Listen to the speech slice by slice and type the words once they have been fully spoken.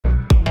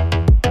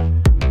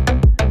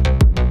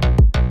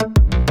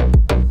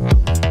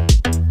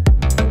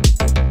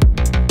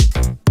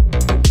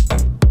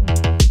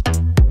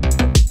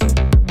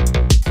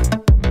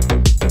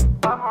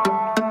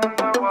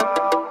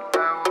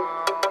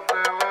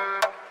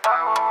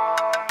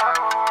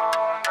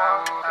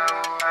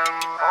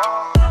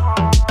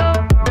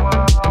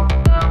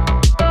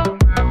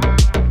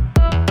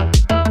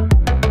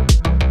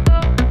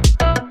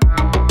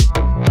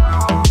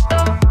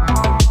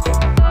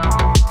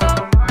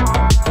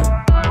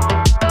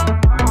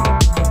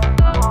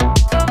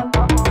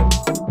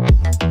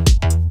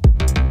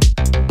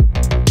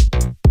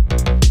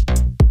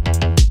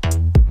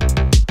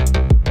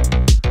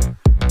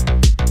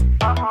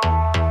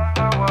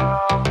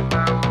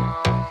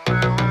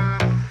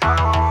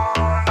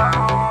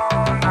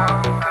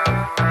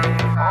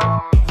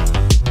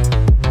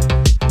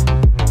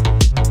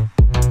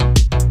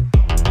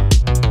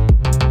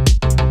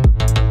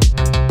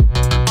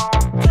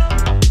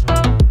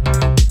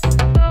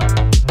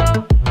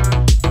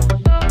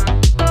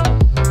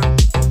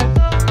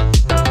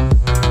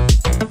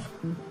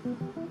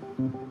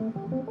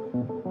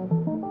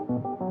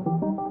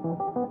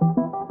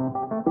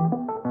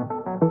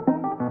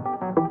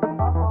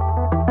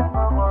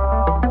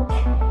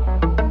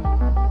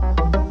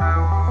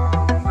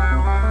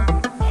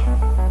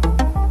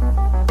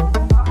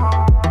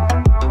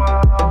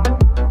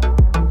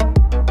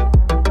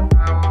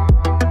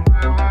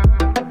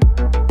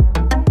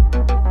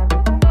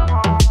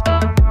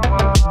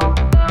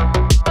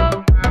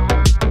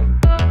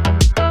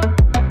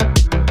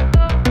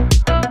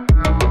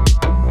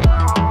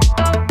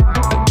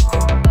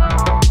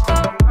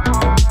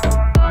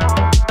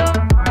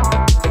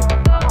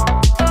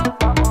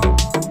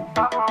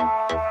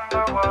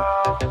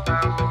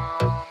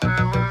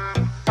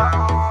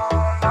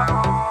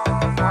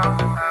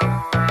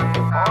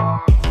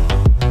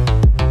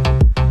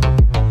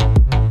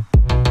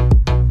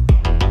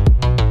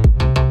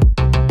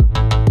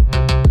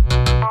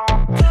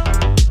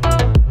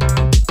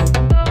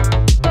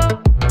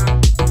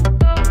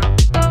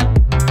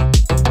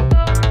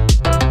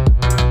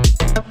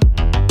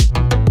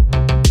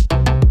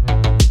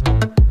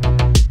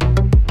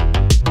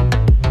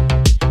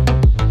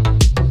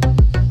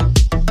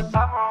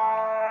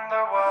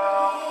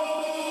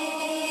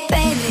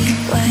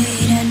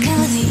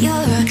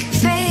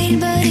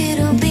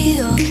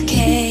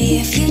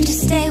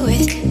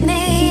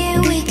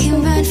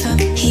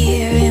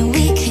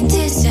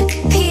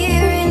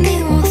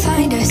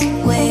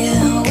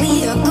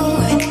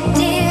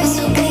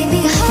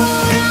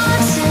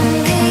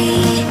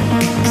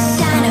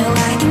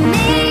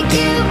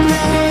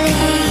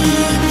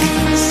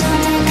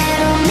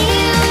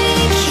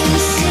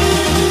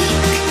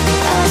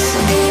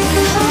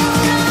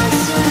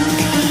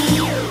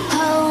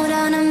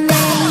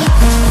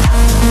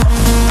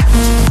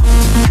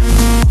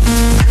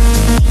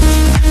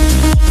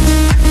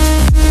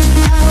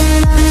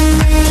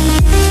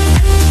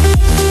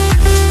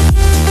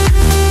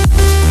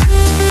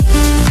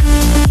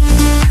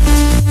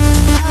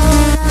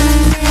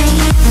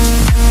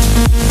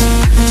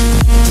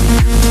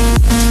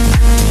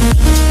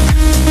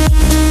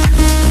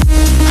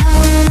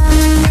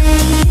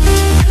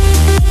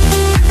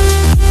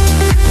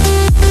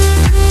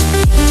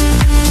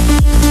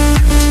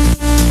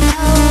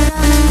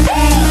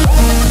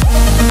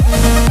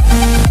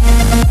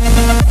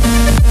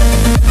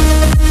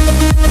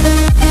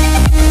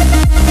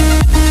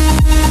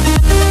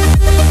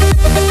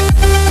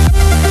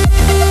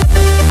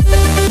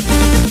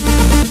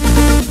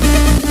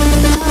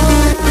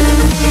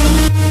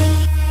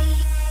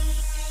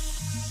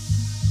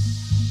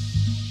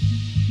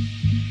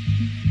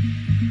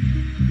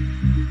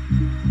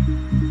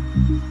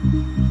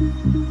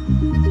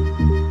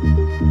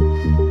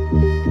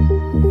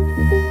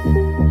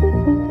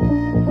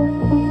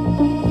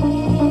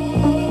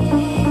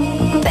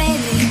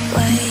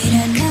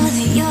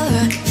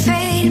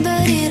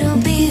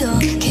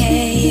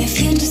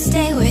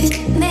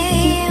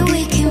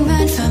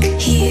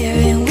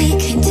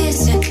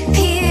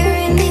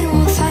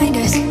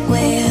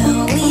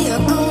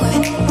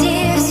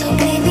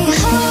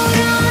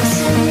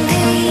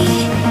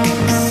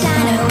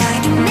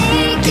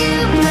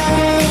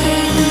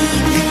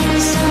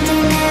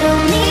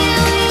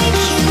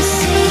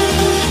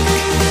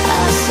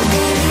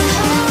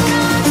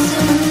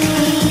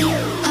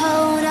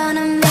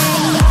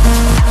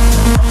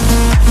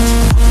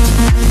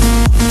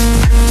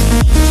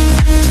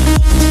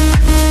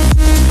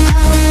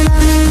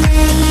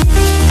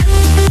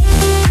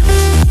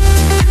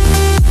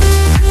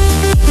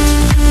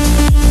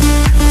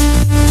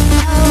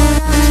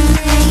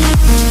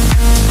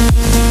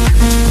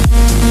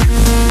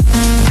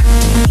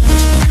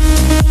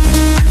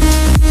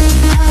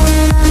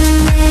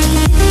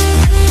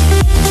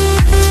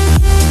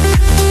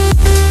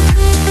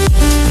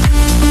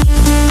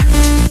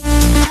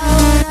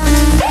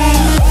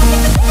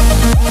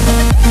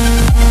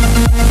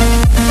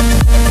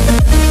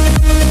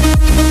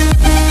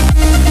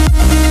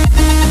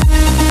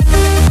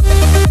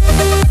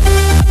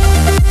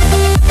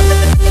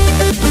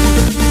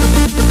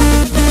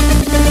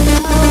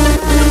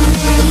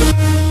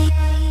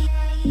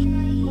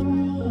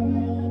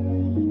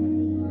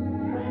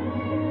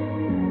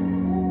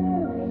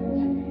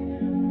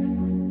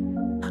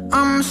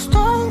I'm a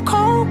stone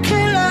cold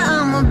killer,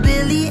 I'm a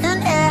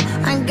billionaire.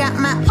 I got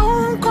my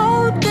own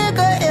gold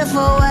digger. If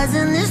I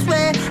wasn't this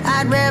way,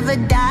 I'd rather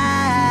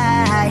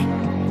die.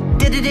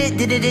 Did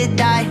it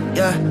die,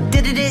 yeah.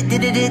 Did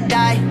it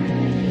die.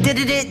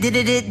 Did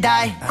it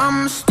die.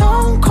 I'm a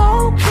stone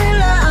cold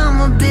killer,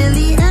 I'm a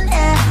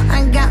billionaire.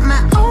 I got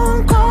my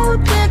own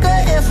gold digger.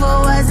 If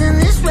I wasn't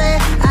this way,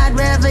 I'd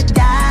rather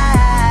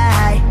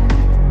die.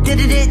 Did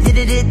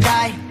it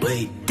die?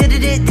 Wait. Did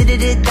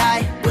it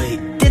die? Wait.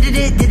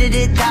 Did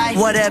it die?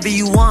 Whatever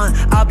you want,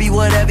 I'll be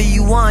whatever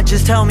you want.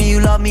 Just tell me you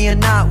love me or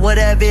not,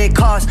 whatever it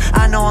costs.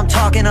 I know I'm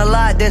talking a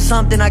lot, there's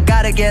something I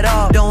gotta get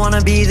off. Don't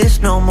wanna be this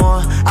no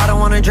more, I don't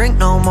wanna drink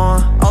no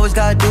more. Always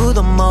gotta do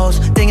the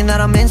most, thinking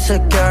that I'm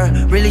insecure.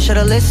 Really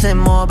should've listened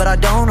more, but I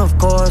don't of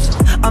course.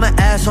 I'm an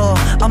asshole,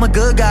 I'm a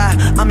good guy,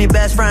 I'm your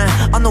best friend,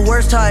 I'm the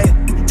worst type.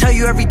 Tell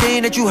you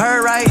everything that you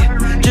heard right,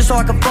 just so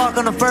I can fuck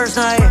on the first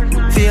night.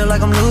 Feel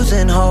like I'm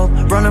losing hope,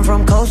 running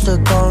from coast to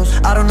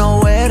coast. I don't know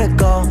where to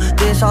go,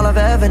 this all I've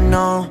ever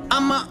known.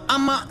 I'm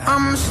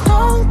a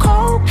stone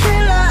cold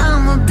killer,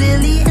 I'm a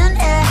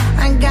billionaire.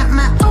 I got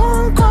my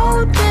own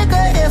gold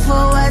digger. If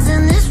I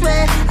wasn't this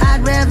way,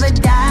 I'd rather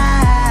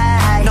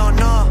die. No.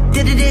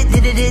 Did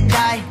it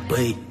die?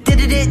 Wait. Did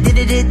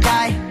it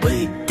die?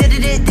 Wait. Did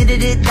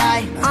it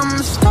die? I'm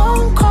a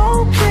stone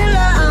cold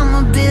killer, I'm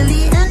a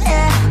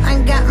billionaire.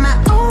 I got my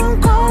own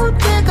gold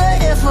digger.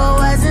 If I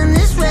wasn't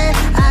this way,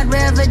 I'd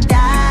rather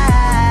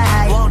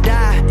die. Won't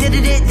die. Did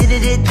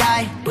it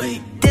die?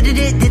 Wait. Did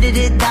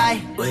it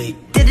die? Wait.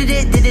 Did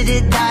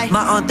it die?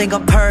 My aunt think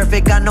I'm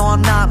perfect, I know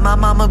I'm not. My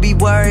mama be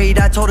worried,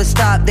 I told her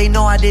stop. They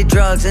know I did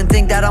drugs and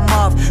think that I'm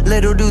off.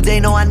 Little do they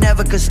know I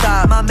never could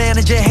stop. My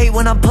manager hate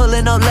when I'm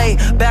pulling up late.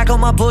 Back on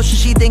my bullshit,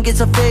 she think it's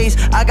a phase.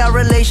 I got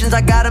relations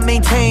I gotta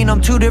maintain.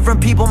 I'm two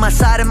different people, my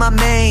side and my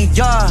main.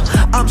 Yeah,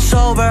 I'm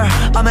sober,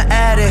 I'm an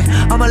addict,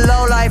 I'm a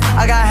lowlife,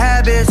 I got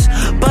habits,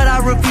 but I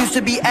refuse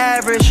to be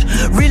average.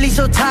 Really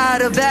so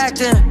tired of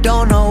acting,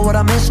 don't know what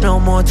I miss no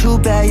more. Too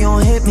bad you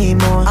don't hit me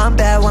more. I'm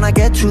bad when I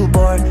get too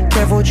bored,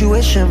 careful what you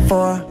wishing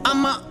for.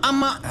 I'm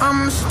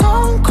a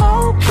stone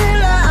cold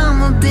killer,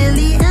 I'm a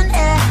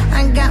billionaire.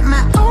 I got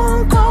my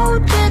own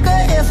gold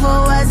digger. If I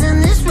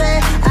wasn't this way,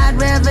 I'd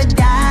rather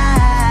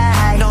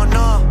die. No.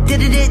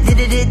 Did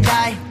it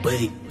die?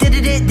 Wait. Did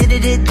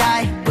it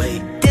die?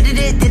 Wait. Did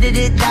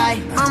it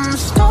die? I'm a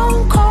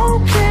stone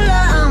cold killer,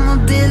 I'm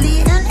a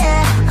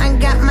billionaire. I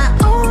got my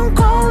own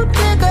gold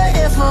digger.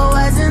 If I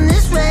wasn't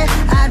this way,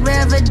 I'd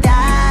rather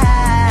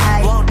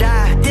die. Won't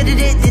die. Did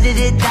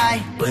it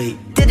die? Wait.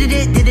 Did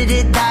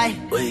it die?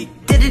 Wait.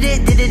 Did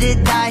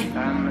it die?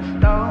 I'm a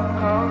stone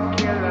cold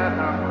killer,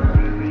 I'm a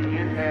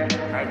billionaire.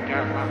 I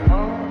got my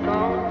own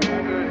gold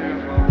digger.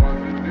 If I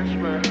wasn't this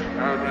way,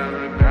 I'd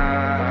rather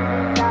die.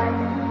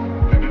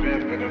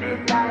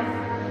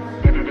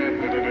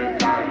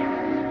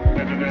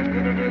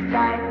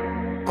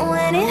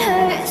 When it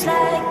hurts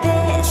like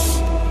this,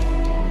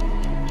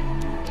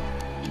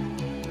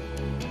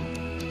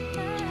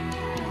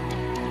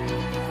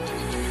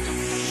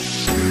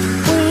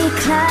 we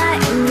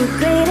climb the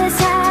greatest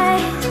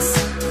heights,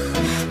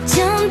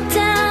 jump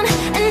down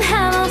and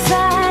have a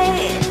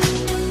fight.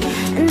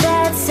 And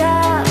that's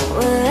all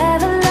we'll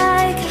ever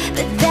like,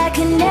 but that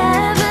can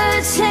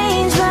never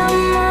change my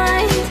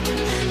mind.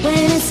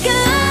 When it's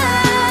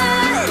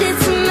good,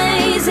 it's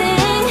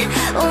amazing.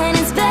 When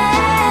it's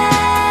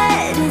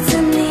bad, it's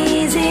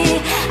uneasy.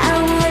 I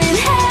wouldn't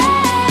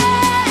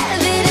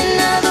have it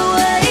another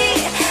way.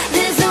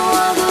 There's no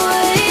other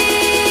way,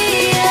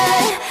 yeah.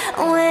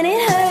 When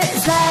it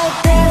hurts like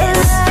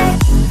this,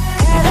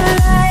 never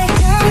like,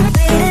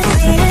 beat it,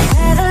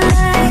 never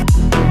like,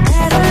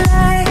 never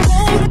like,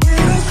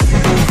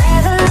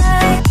 never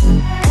like,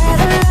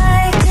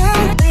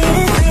 beat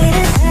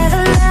it, never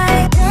like.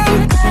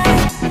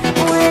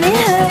 When it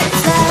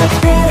hurts like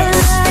this,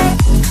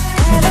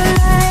 never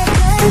like,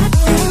 never like,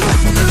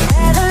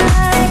 never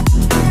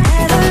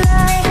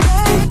like,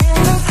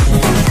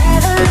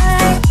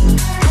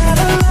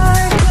 never like,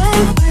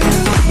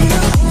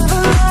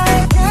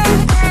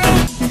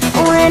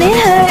 when it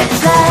hurts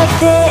like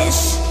this,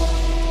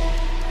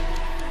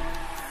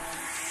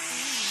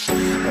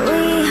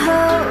 we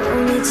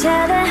hold each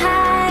other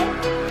high,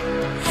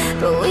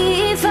 but we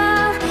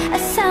fall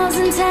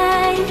 1,000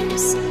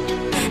 times.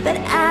 But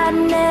I'd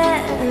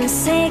never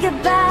say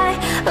goodbye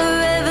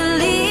or ever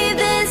leave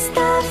this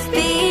stuff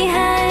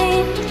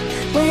behind.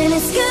 When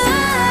it's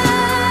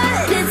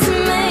good, it's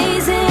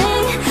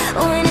amazing.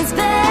 When it's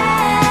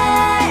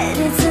bad,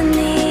 it's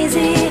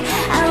uneasy.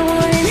 I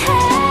wouldn't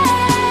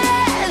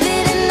have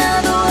it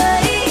another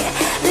way.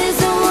 There's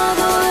no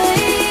other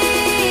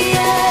way,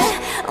 yeah.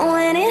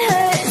 When it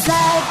hurts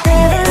like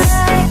this,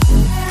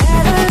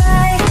 never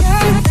like,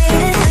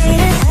 beat it,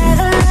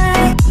 never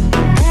like,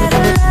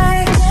 never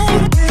like,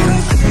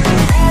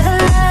 never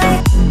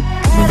like,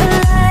 never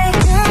like.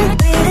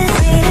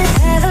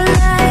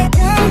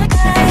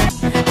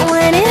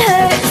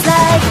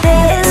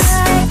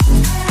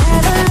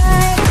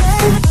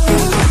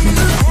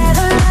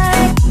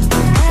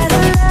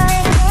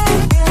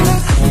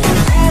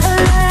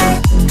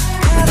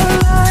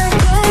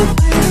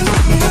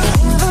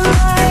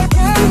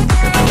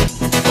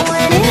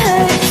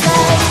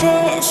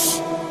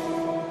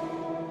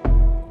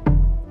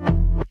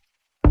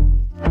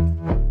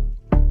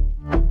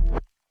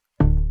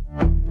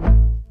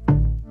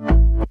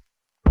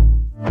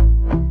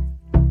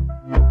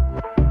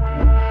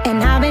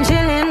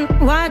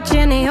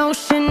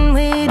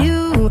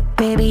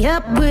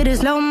 with a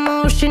slow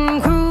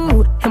motion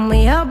crew, and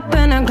we up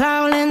in our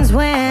growlings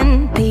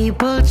when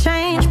people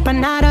change, but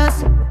not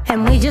us.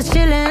 And we just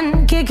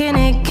chillin', kicking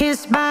it,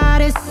 kissed by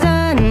the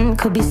sun.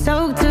 Could be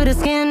soaked to the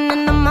skin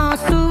in the mall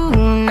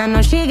soon. I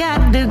know she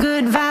got the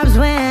good vibes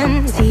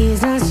when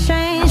seasons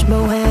change,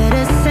 but we're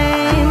the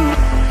same.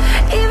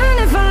 Even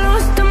if I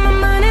lost all my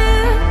money,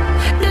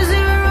 the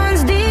zero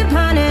runs deep,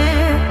 honey.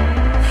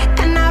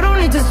 And I don't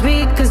need to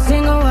speak a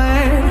single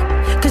word,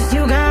 'cause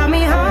you got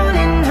me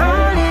holding,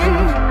 holding.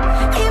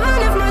 Even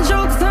if my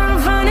jokes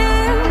aren't funny,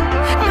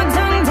 my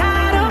tongue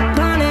tied up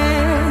on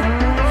it.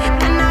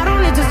 And I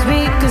don't need to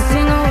speak a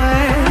single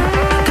word,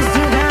 'cause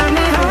you got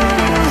me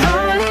holding,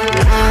 holding.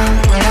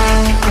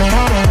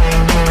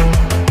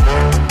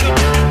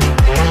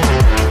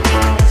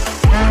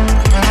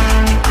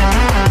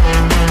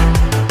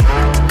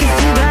 'Cause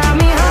you got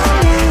me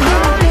holding,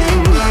 holding.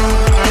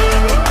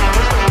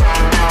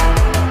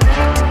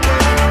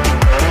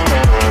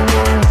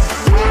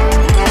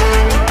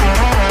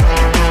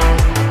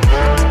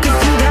 'Cause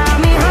you got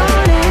me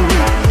holding.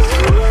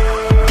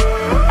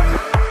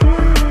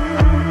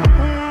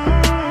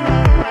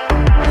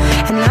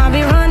 And I'll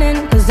be running,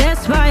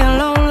 possessed by a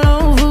low,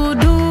 low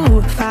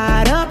voodoo.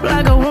 Fired up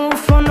like a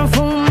wolf on a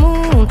full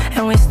moon.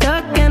 And we're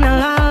stuck in a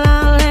la la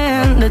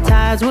land. The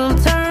tides will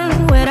turn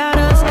without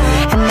us.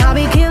 And I'll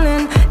be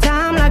killing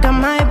time like I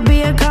might be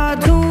a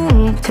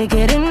cartoon. Take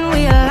it in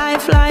real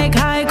life like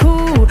haiku.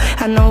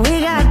 I know we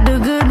got the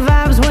good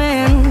vibes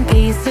when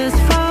pieces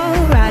fall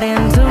right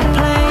into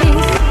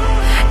place.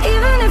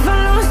 Even if I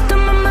lost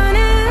all my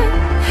money,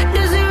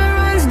 the zero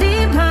runs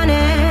deep,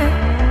 honey.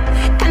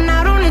 And I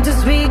don't need to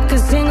speak a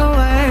single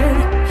word,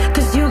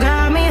 'cause you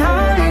got me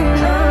holding,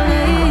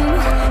 holding.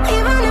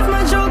 Even if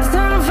my jokes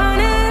aren't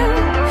funny,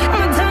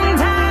 my tongue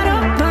tied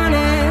up on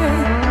it.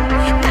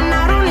 And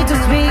I don't need to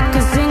speak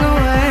a single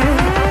word,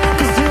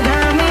 'cause you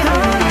got me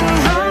holding,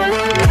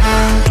 holding.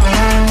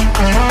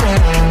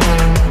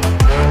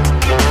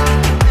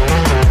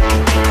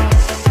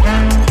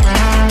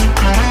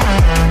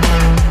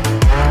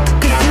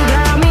 'Cause you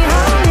got me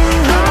holding,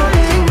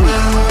 holding.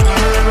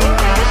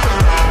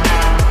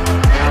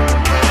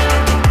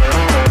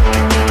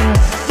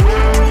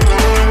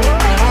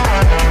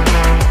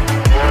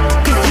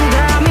 'Cause you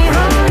got me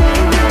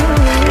holding,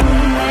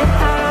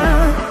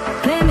 holding.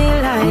 Play me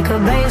like a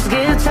bass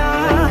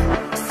guitar,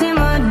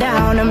 simmer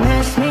down and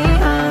mess me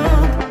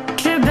up.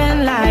 Tripping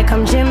like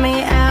I'm Jimmy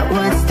at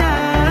Woodstock.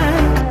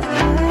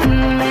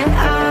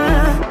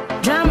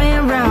 Drive me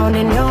around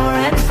in your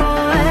red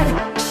Ford,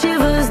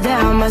 shivers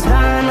down my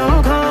spinal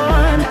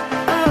cord.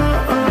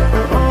 Oh, oh,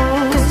 oh,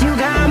 oh. 'Cause you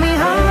got me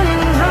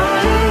holding,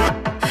 holding.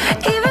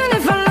 Even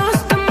if I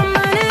lost all my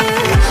money,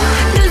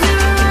 the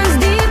zero runs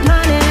deep,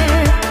 honey.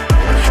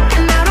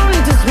 And I don't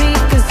need to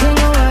speak a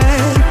single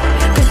word,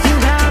 'cause you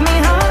got me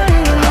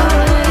holding,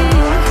 holding.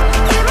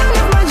 Even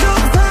if my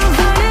jokes aren't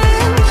funny,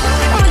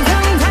 my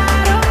tongue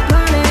tied up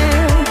on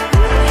it.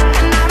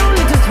 And I don't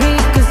need to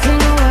speak a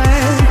single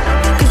word,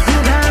 'cause you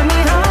got me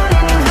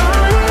holding,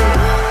 holding.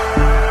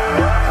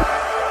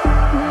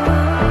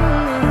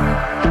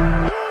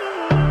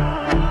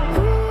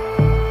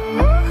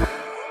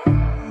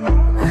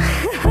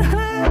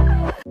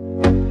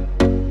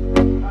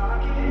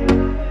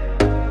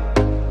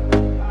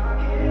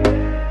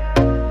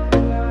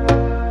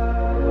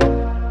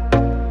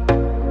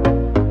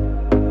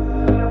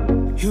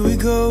 Here we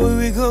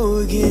go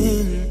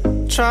again.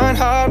 Trying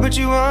hard, but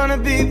you wanna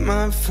be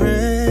my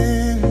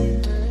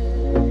friend.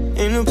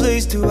 Ain't no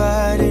place to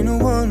hide, ain't no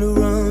one to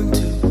run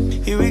to.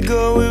 Here we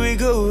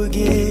go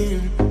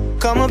again.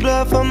 Call my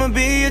bluff, I'ma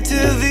be here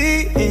till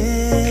the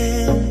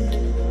end.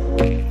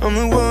 I'm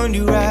the one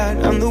you ride,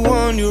 I'm the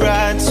one you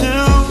ride to.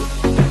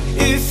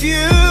 If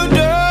you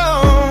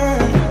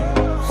don't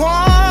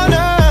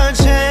wanna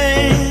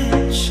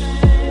change,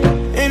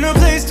 ain't no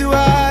place to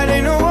hide,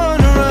 ain't no one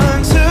to run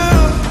to.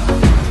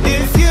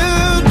 If you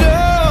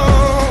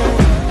don't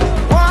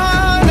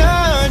wanna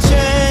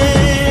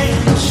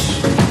change,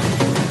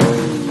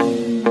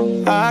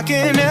 I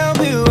can help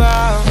you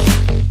out,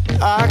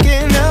 I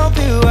can help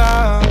you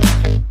out,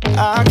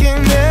 I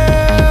can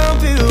help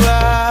you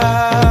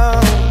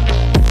out,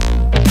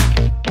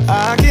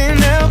 I can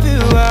help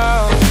you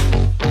out,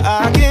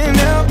 I can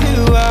help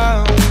you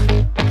out,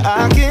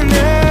 I can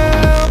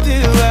help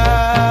you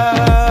out.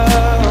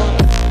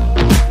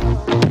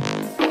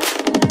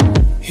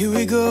 Here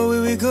we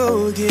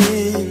go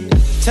again.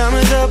 Time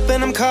is up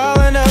and I'm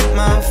calling up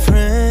my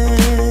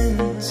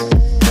friends.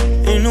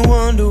 Ain't no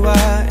wonder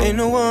why, ain't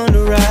no one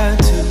to ride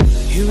to.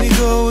 Here we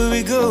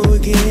go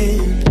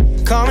again.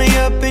 Call me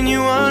up and you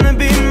wanna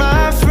be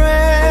my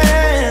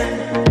friend.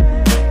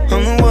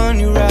 I'm the one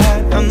you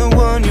ride, I'm the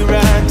one you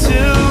ride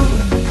to.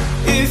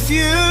 If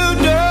you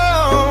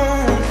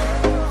don't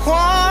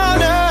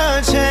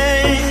wanna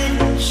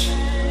change,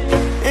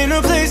 ain't no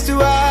place to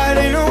hide,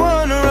 ain't no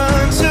one to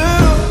run to.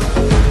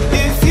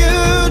 If you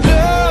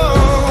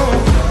don't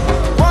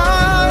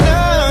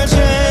wanna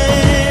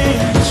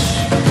change,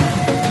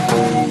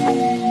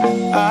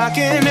 I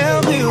can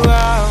help you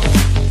out,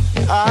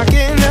 I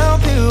can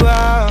help you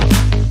out,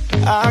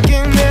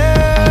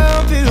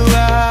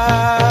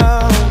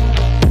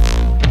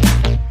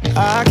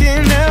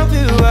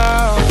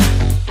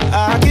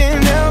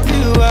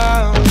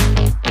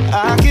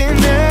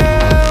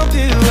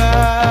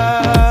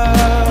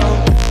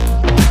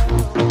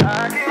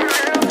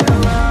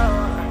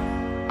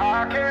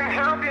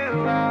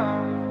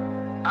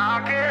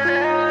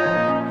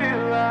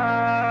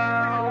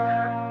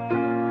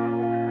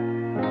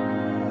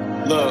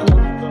 Look,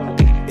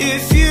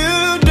 if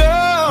you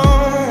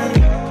don't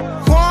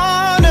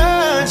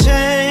wanna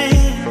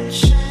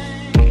change,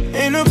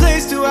 ain't no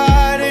place to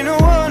hide, ain't no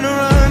one to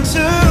run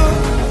to.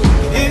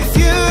 If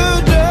you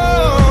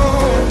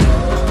don't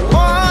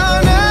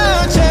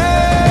wanna change,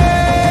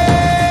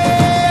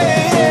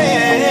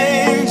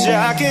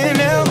 I can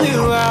help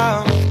you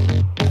out.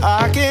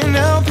 I can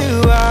help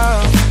you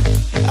out.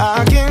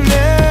 I can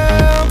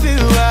help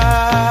you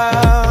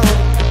out.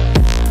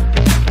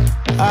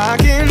 I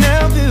can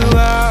help you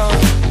out.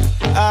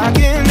 I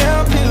can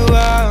help you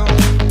out.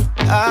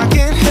 I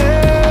can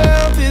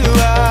help you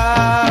out.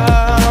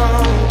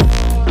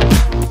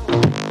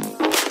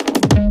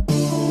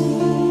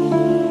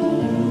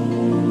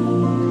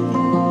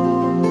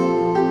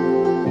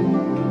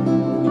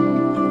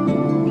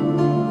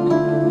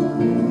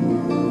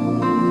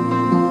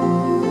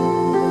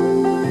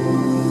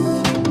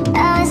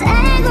 I was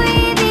angry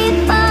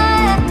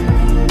before,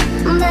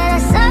 but I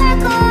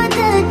circled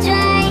the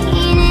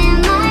drain in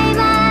my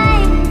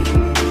mind.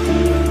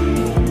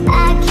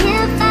 I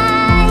can't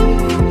find.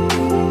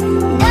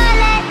 Don't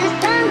let the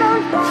sun go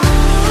down.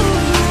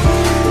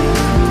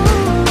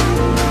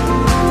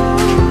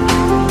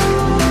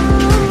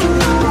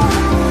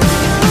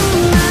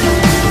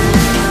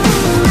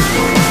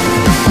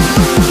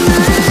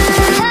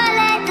 Don't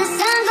let the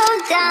sun go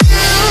down.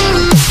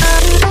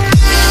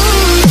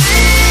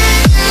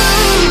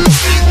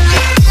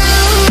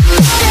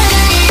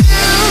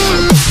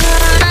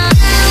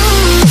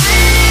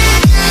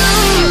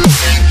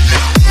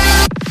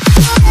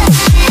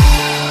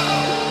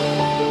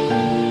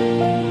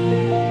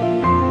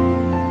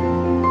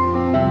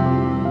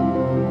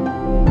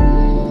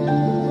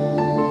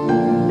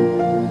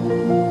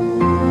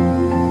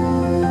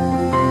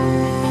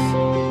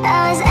 I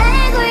was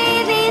angry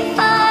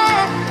before,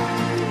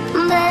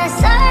 but I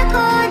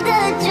circled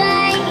the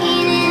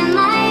drain in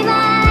my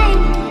mind.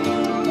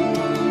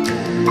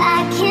 I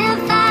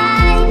can't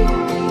find.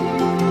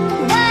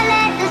 Don't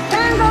let the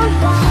sun go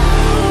down.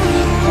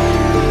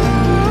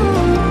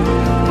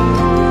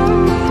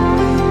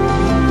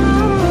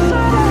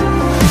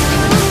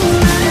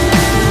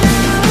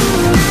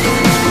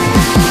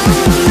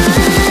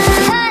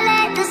 Don't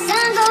let the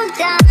sun go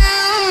down.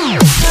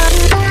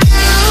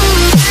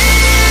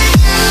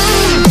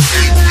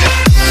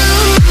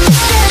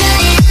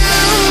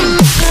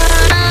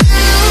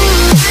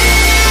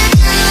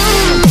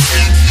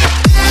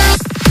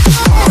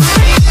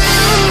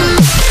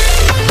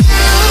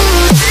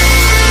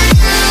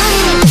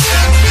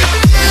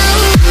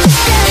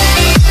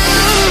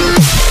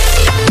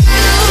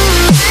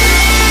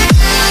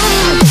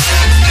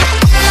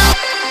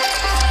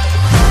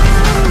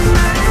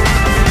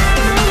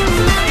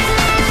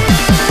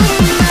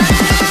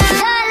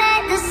 Don't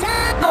let the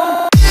sun go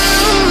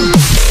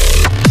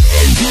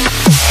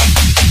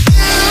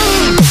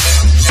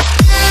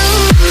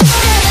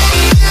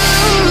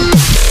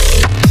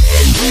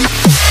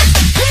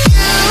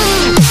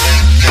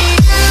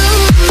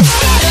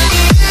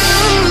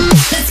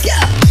Let's go.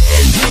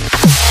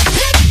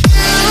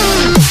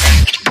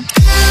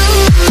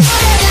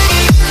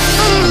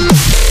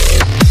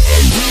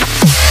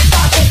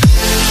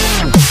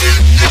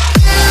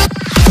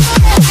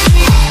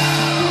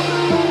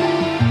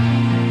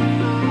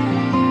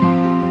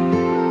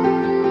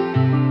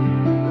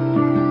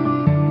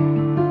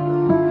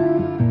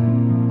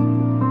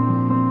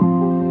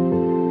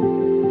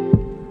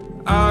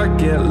 I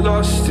get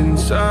lost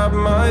inside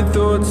my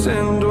thoughts,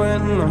 and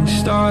when I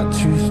start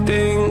to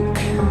think,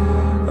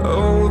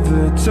 oh,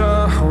 the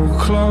Tahoe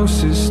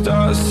close, it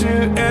starts to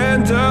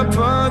end up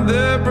on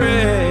the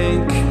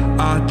brink.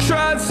 I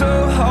tried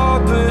so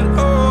hard, but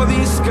all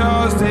these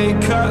scars, they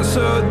cut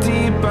so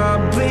deep, I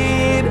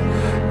bleed.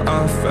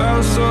 I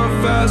fell so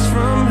fast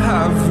from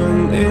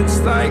heaven, it's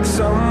like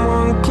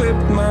someone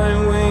clipped my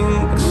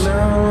wings.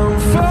 Now I'm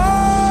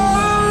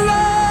falling,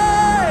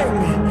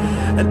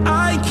 and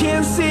I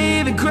can't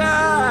see the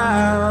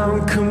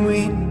ground. Can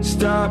we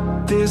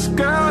stop this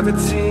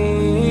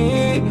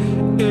gravity?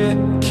 It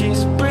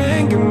keeps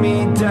bringing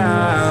me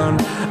down.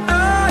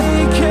 I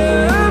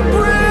can't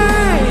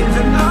breathe,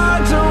 and I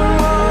don't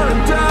wanna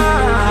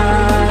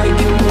die.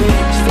 Can we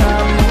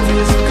stop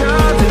this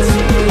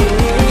gravity?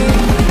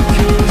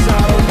 'Cause I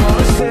don't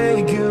wanna say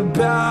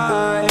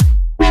goodbye.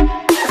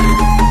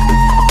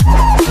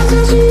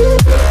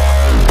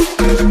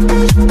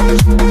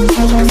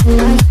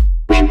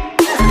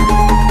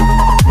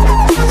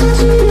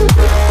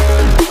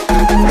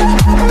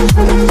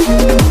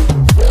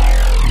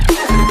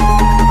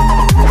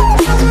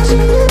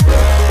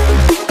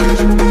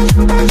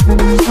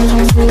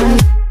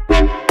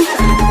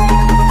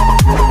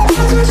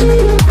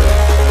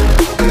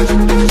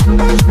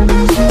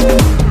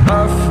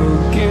 I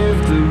forgive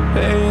the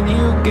pain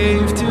you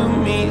gave to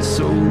me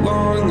so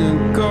long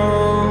ago.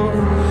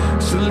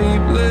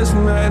 Sleepless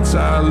nights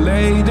I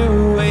laid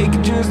awake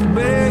just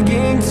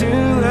begging to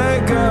let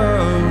go.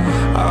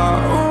 I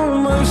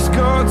almost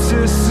got to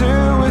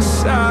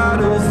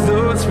suicidal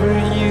thoughts,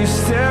 but you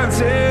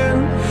stepped in.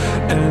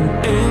 An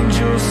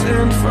angel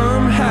sent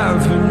from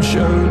heaven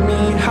showed me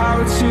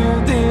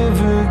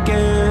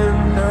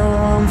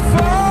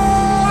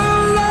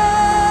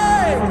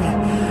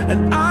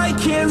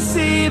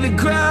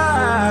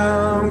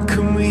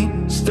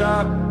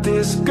stop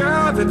this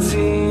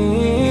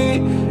gravity.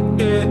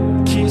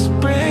 It keeps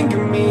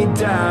bringing me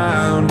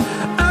down.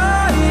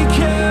 I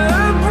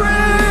can't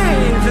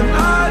breathe and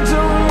I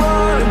don't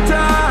wanna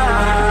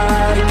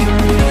die. Can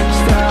you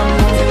stop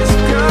this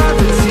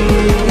gravity?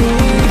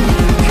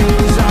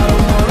 'Cause I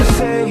don't wanna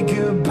say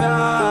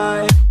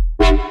goodbye.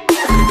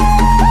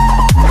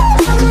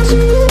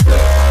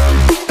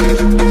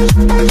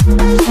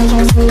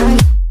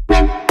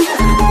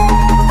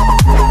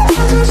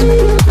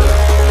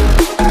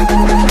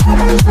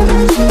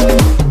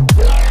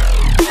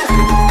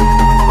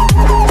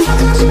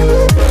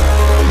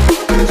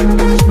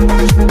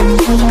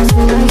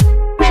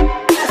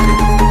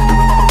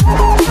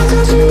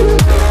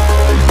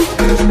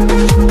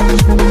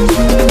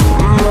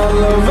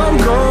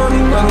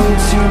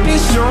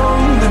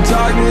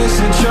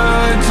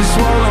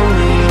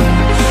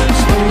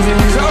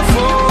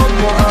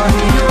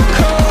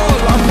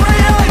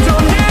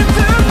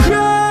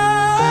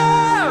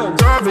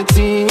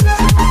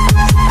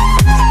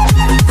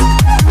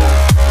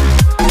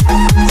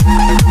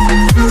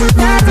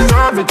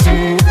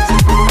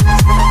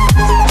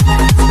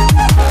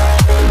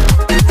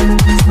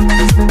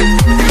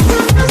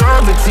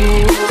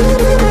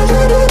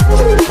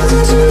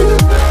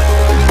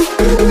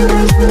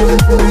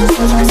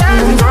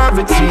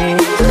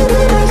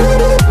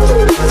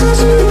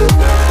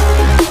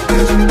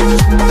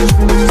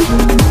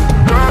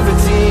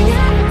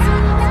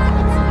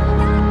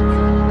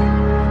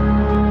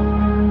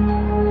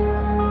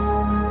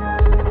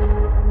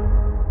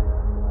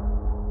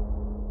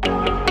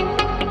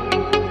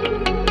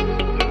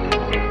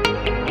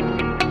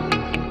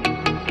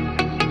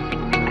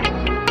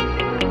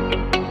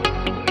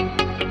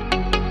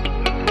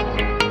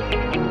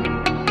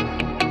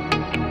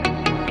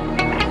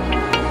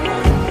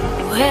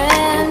 Where